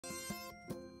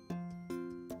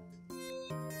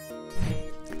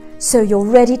So you're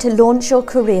ready to launch your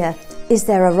career. Is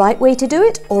there a right way to do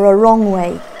it or a wrong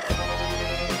way?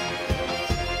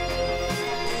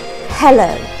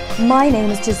 Hello, my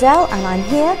name is Giselle and I'm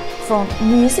here from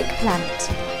Music Planet.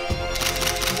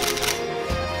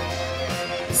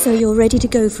 So you're ready to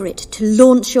go for it, to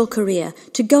launch your career,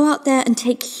 to go out there and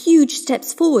take huge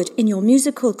steps forward in your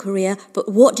musical career,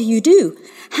 but what do?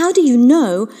 How do you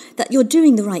know that you're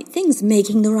doing the right things,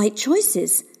 making the right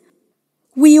choices?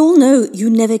 We all know you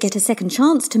never get a second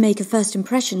chance to make a first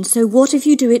impression, so what if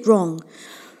you do it wrong?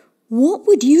 What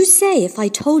would you say if I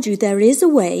told you there is a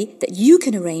way that you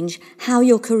can arrange how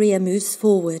your career moves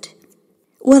forward?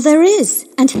 Well, there is,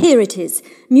 and here it is.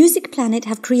 Music Planet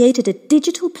have created a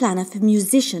digital planner for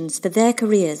musicians for their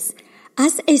careers.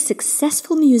 As a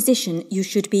successful musician, you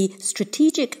should be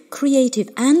strategic, creative,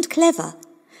 and clever.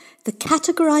 The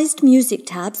categorized music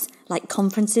tabs, like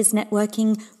conferences,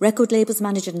 networking, record labels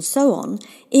manager, and so on,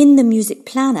 in the music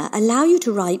planner allow you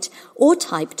to write or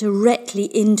type directly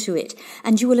into it,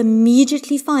 and you will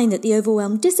immediately find that the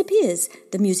overwhelm disappears,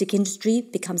 the music industry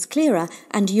becomes clearer,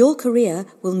 and your career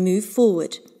will move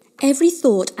forward. Every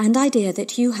thought and idea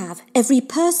that you have, every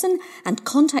person and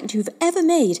contact you've ever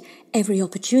made, every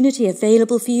opportunity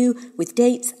available for you with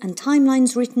dates and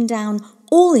timelines written down,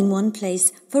 all in one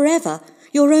place forever.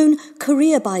 Your own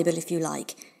career Bible, if you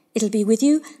like. It'll be with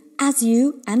you as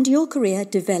you and your career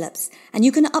develops, and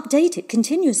you can update it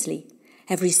continuously.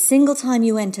 Every single time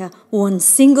you enter one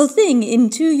single thing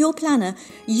into your planner,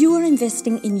 you are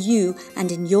investing in you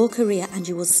and in your career, and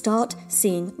you will start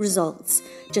seeing results.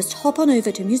 Just hop on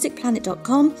over to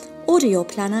musicplanet.com, order your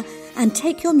planner, and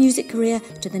take your music career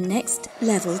to the next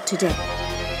level today.